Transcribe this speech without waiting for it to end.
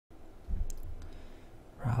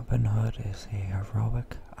Robin Hood is a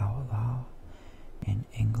heroic outlaw in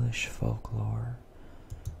English folklore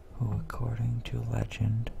who, according to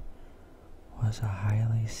legend, was a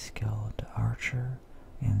highly skilled archer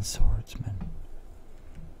and swordsman.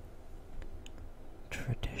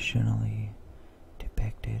 Traditionally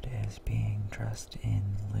depicted as being dressed in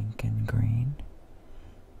Lincoln green,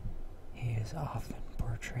 he is often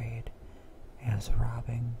portrayed as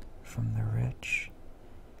robbing from the rich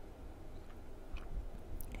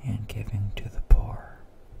and giving to the poor.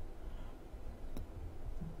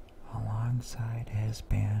 Alongside his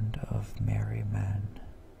band of merry men,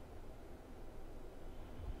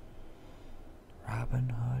 Robin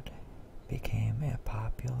Hood became a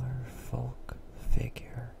popular folk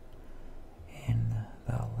figure in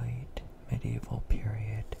the late medieval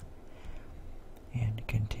period and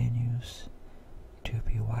continues to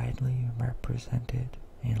be widely represented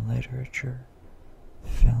in literature,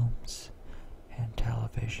 films, and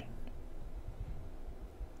television.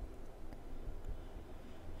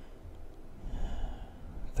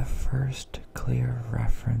 The first clear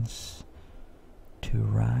reference to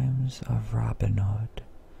rhymes of Robin Hood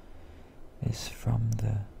is from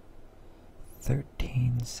the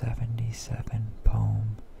 1377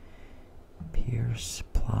 poem Piers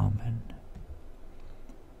Plowman,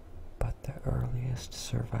 but the earliest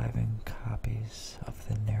surviving copies of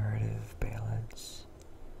the narrative ballads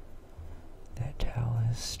that tell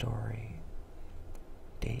his story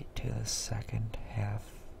date to the second half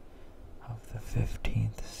of the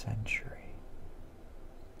 15th century,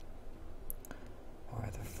 or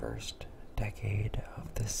the first decade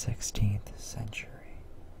of the 16th century.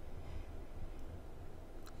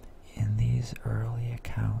 In these early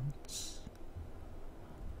accounts,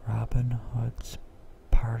 Robin Hood's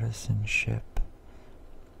partisanship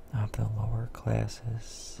of the lower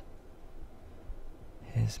classes,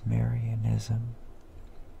 his Marianism,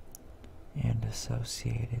 and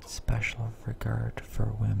associated special regard for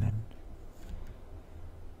women,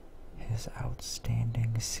 his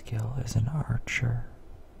outstanding skill as an archer,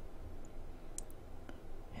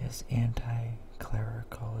 his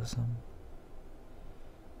anti-clericalism,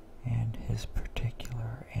 and his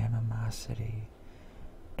particular animosity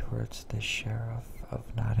towards the Sheriff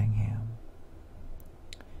of Nottingham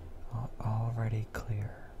are already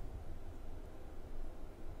clear.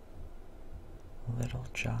 Little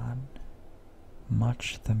John,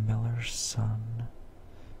 Much the Miller's son,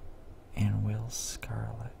 and Will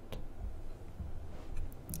Scarlet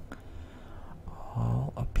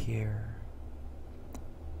all appear,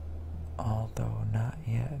 although not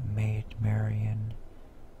yet Maid Marian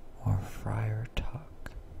or Friar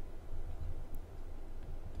Tuck.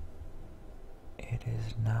 It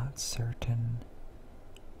is not certain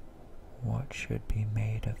what should be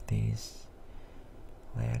made of these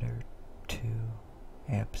latter two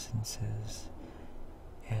absences,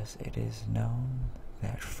 as it is known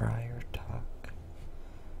that Friar Tuck,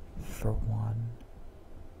 for one,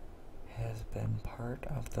 has been part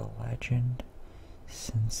of the legend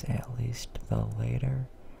since at least the later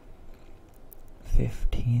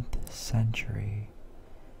 15th century,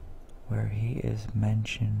 where he is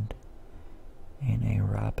mentioned in a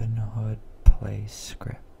Robin Hood play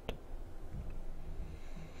script.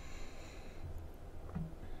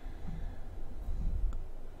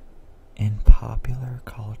 In popular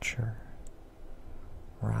culture,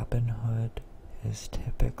 Robin Hood is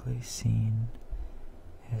typically seen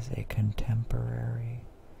as a contemporary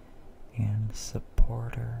and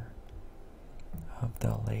supporter of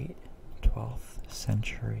the late 12th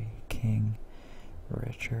century King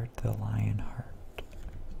Richard the Lionheart.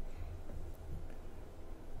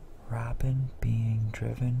 Robin being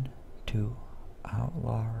driven to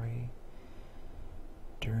outlawry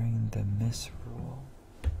during the misrule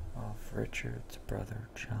of Richard's brother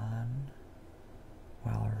John,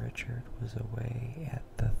 while Richard was away at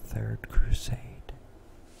the Third Crusade.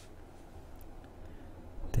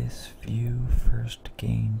 This view first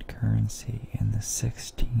gained currency in the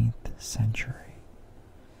 16th century.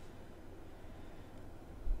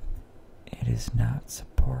 It is not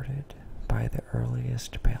supported by the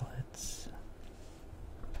earliest ballads.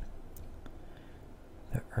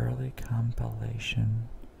 The early compilation,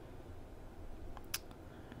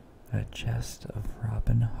 A Jest of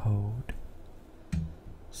Robin Hood,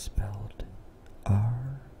 spelled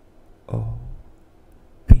R-O-B-Y-N-H-O-D-E,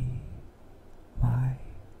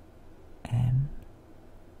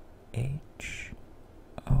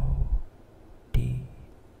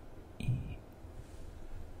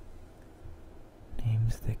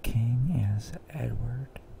 names the king as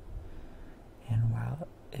Edward, and while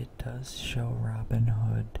it does show Robin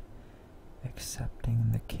Hood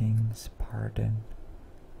accepting the king's pardon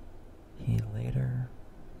He later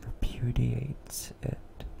repudiates it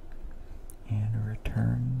and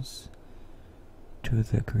returns to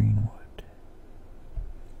the greenwood.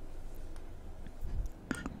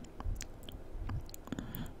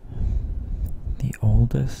 The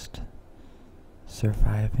oldest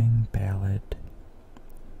surviving ballad,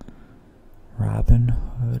 Robin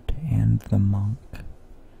Hood and the Monk,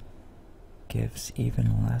 gives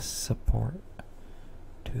even less support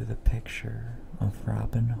to the picture of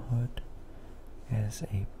Robin Hood as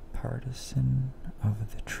a partisan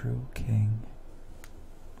of the true king.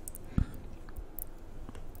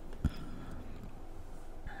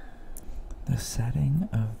 The setting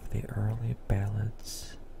of the early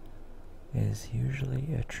ballads is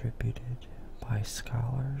usually attributed by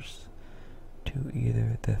scholars to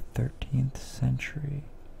either the 13th century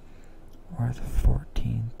or the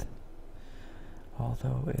 14th,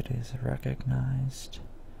 although it is recognized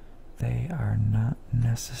they are not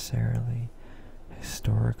necessarily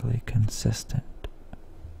historically consistent.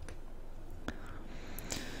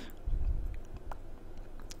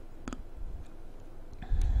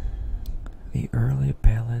 The early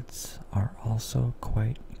ballads are also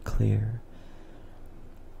quite clear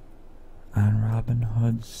on Robin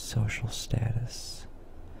Hood's social status.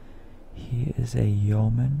 He is a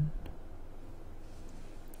yeoman,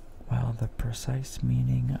 while the precise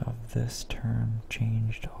meaning of this term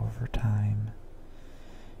changed over time,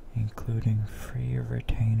 including free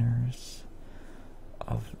retainers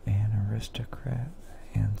of an aristocrat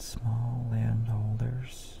and small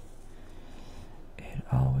landholders. It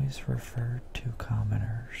always referred to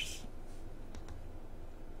commoners.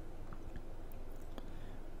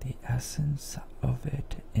 The essence of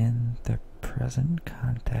it in the present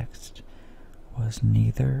context was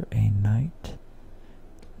neither a knight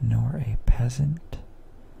nor a peasant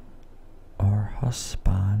or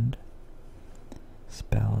husband,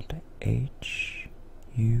 spelled Husbonde,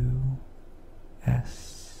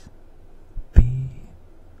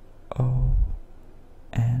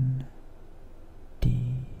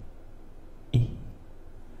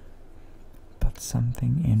 but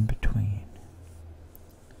something in between.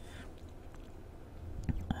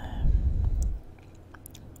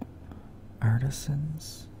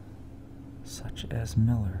 Artisans, such as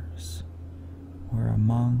millers, were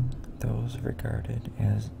among those regarded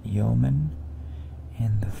as yeomen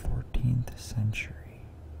in the 14th century.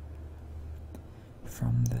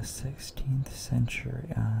 From the 16th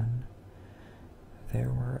century on, there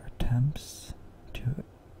were attempts to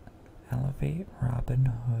elevate Robin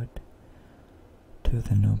Hood to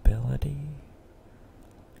the nobility,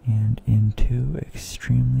 and in two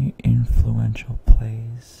extremely influential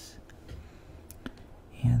plays,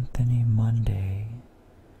 Anthony Munday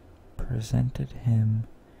presented him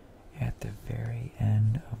at the very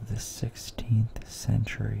end of the 16th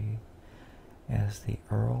century as the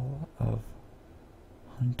Earl of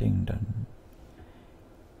Huntingdon,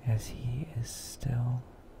 as he is still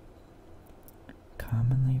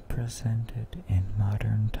commonly presented in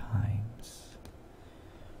modern times.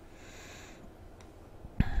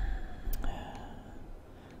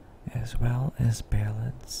 As well as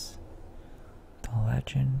ballads, the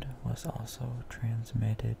legend was also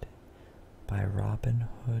transmitted by Robin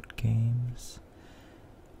Hood games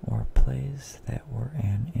or plays that were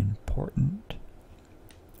an important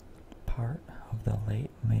part of the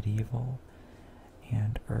late medieval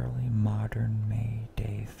and early modern May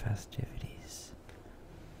Day festivities.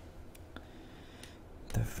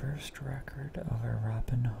 The first record of a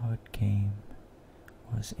Robin Hood game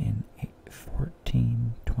was in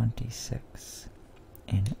 1426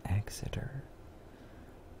 in Exeter,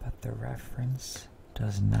 but the reference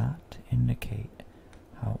does not indicate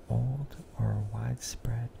how old or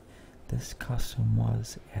widespread this custom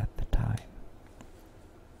was at the time.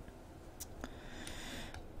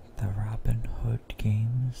 The Robin Hood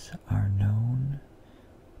games are known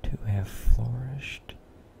to have flourished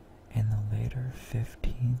in the later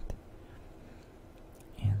 15th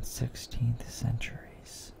and 16th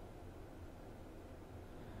centuries.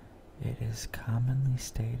 It is commonly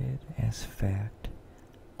stated as fact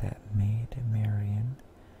that Maid Marian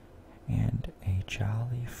and a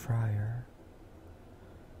jolly friar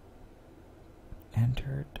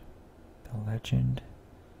entered the legend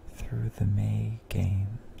through the May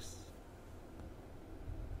games.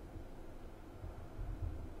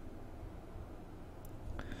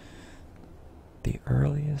 The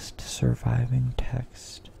earliest surviving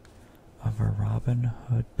text of a Robin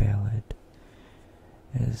Hood ballad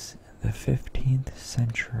is the 15th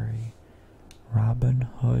century Robin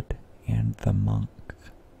Hood and the Monk.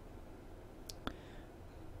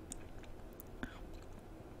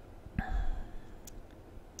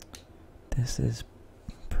 This is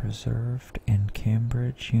preserved in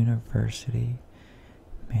Cambridge University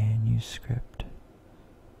manuscript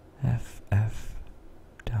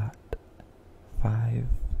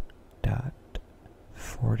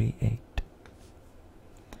FF.5.48.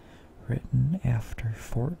 Written after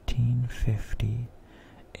 1450,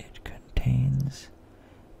 it contains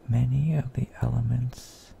many of the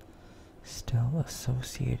elements still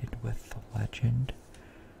associated with the legend,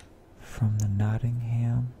 from the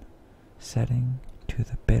Nottingham setting to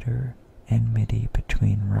the bitter enmity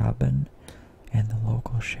between Robin and the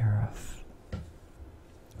local sheriff.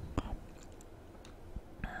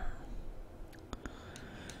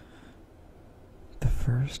 The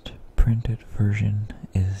first printed version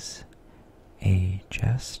is A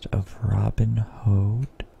Jest of Robin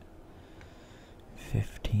Hood,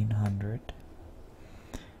 1500,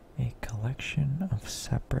 a collection of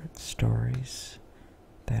separate stories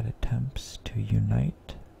that attempts to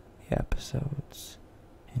unite the episodes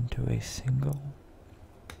into a single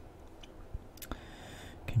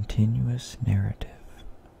continuous narrative.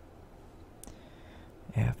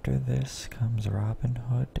 After this comes Robin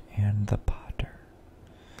Hood and the Potter,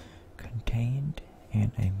 contained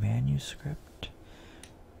in a manuscript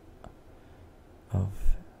of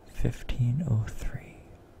 1503.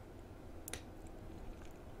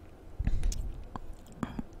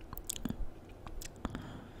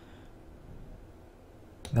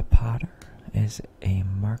 The Potter is a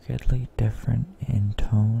markedly different in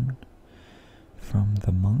tone from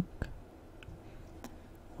the Monk,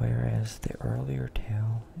 whereas the earlier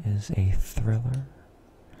tale is a thriller.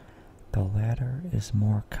 The latter is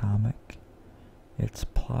more comic, its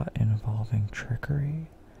plot involving trickery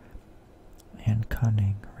and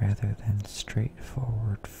cunning rather than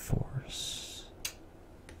straightforward force.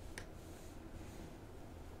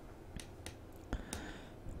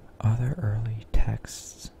 Other early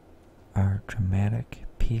texts are dramatic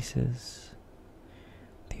pieces,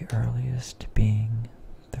 the earliest being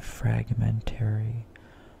the fragmentary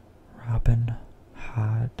Robin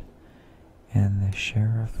Hood and the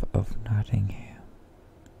Sheriff of Nottingham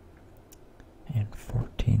in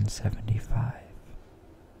 1475.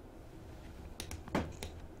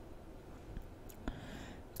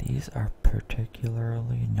 These are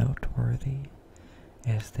particularly noteworthy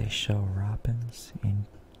as they show Robin's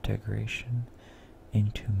integration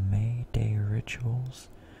into May Day rituals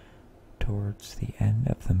towards the end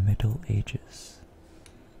of the Middle Ages.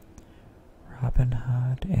 Robin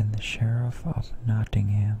Hood and the Sheriff of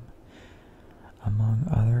Nottingham, among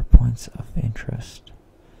other points of interest,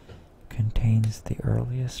 contains the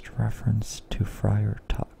earliest reference to Friar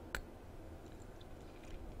Tuck.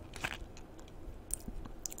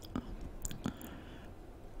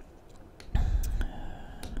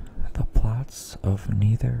 The plots of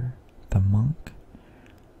neither the Monk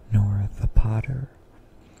nor the Potter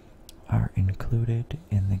are included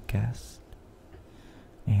in the Guest,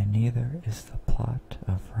 and neither is the plot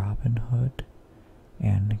of Robin Hood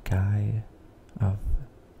and Guy of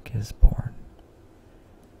Gisborne,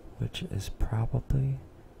 which is probably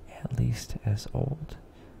at least as old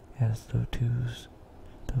as those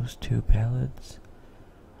two ballads,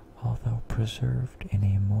 although preserved in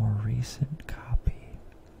a more recent copy.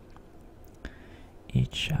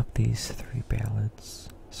 Each of these three ballads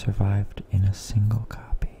survived in a single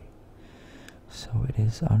copy, so it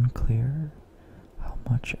is unclear how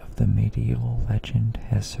much of the medieval legend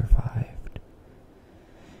has survived,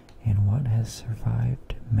 and what has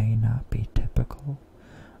survived may not be typical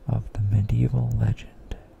of the medieval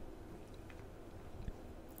legend.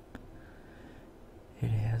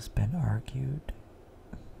 It has been argued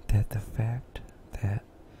that the fact that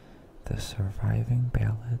the surviving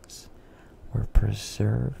ballads were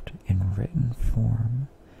preserved in written form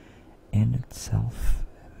in itself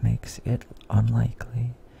makes it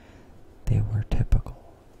unlikely they were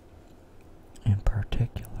typical. In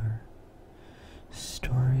particular,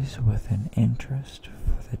 stories with an interest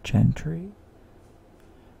for the gentry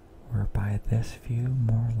were by this view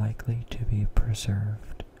more likely to be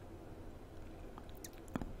preserved.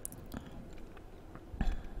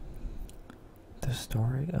 The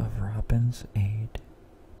story of Robin's aid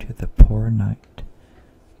to the poor knight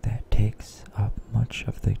that takes up much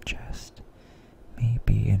of the jest may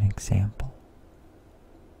be an example.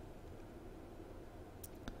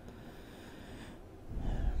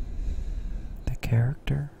 The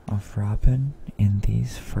character of Robin in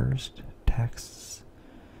these first texts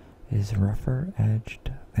is rougher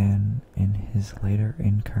edged than in his later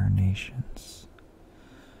incarnations.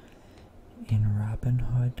 In Robin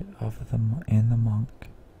Hood and the Monk,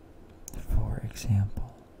 for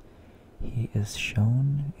example, he is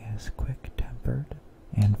shown as quick-tempered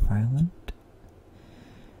and violent,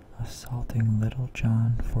 assaulting Little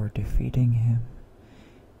John for defeating him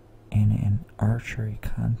in an archery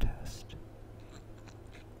contest.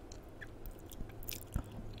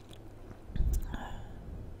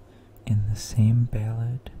 In the same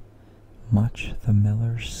ballad, Much the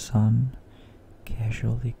miller's son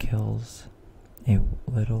casually kills a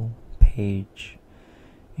little page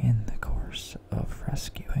in the course of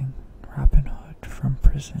rescuing Robin Hood from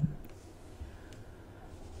prison.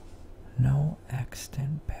 No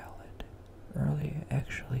extant ballad really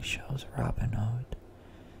actually shows Robin Hood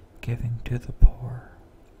giving to the poor,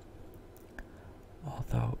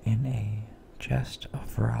 although in a Jest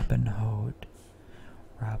of Robin Hood,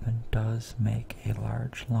 Robin does make a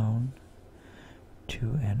large loan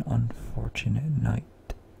to an unfortunate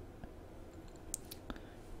knight,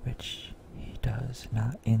 which he does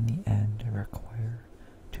not in the end require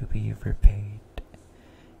to be repaid.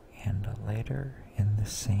 And later in the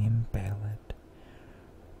same ballad,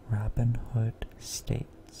 Robin Hood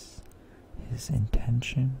states his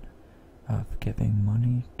intention of giving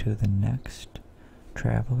money to the next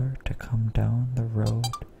traveler to come down the road.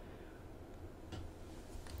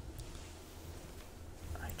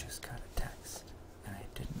 I just got a text and I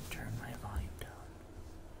didn't turn my volume down.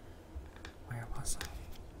 Where was I?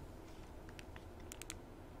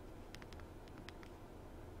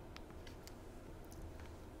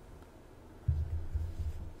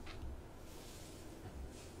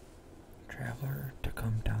 Traveler to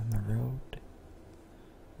come down the road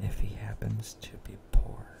if he happens to be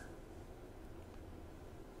poor.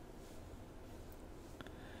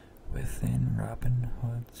 Within Robin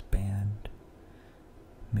Hood's band,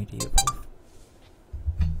 medieval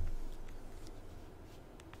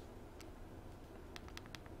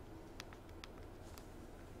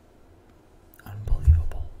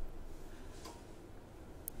unbelievable.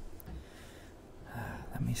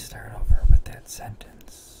 Let me start over with that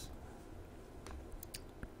sentence.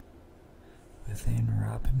 Within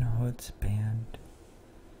Robin Hood's band,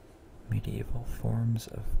 medieval forms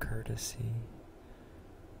of courtesy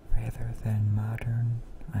rather than modern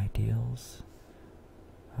ideals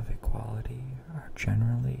of equality are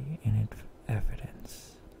generally in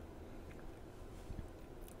evidence.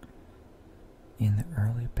 In the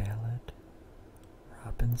early ballad,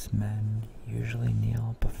 Robin's men usually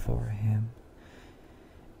kneel before him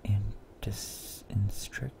in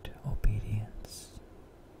strict obedience.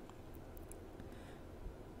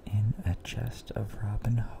 In A Jest of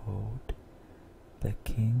Robin Hood, the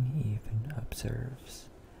king even observes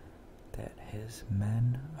that his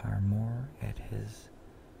men are more at his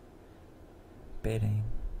bidding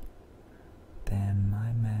than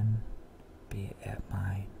my men be at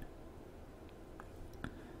mine.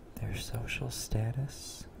 Their social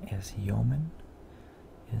status as yeomen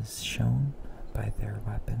is shown by their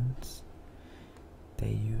weapons.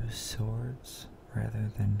 They use swords rather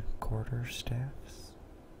than quarterstaffs.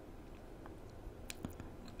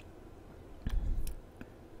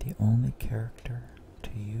 The only character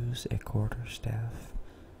to use a quarterstaff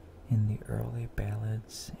in the early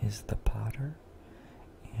ballads is the potter,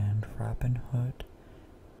 and Robin Hood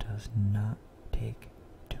does not take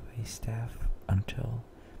to a staff until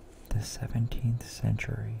the 17th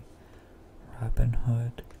century, Robin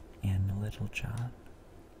Hood and Little John.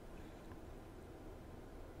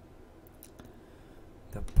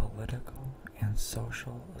 The political and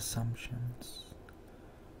social assumptions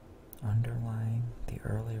underlying the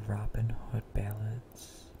early Robin Hood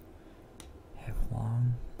ballads have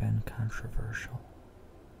long been controversial.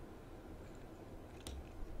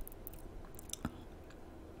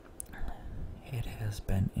 It has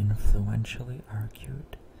been influentially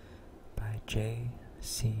argued by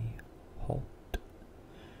J.C. Holt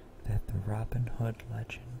that the Robin Hood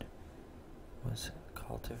legend was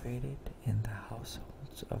cultivated in the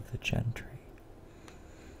households of the gentry,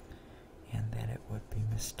 and that it would be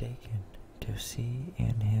mistaken to see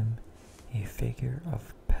in him a figure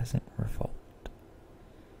of peasant revolt.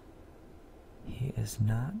 He is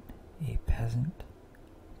not a peasant,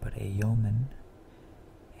 but a yeoman,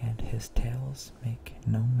 and his tales make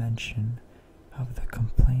no mention of the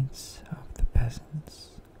complaints of the peasants.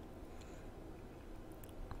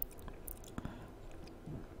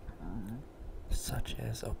 Such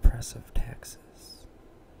as oppressive taxes.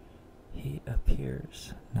 He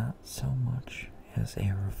appears not so much as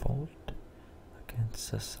a revolt against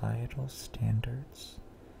societal standards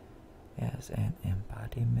as an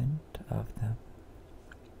embodiment of them,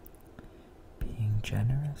 being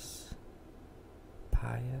generous,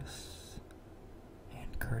 pious,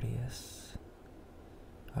 and courteous,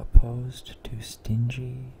 opposed to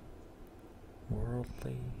stingy,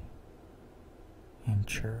 worldly, and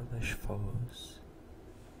churlish foes.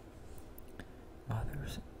 Other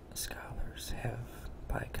scholars have,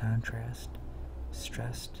 by contrast,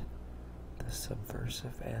 stressed the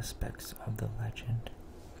subversive aspects of the legend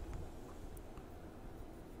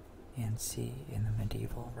and see in the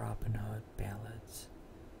medieval Robin Hood ballads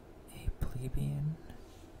a plebeian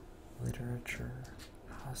literature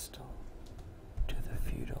hostile to the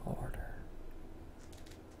feudal order.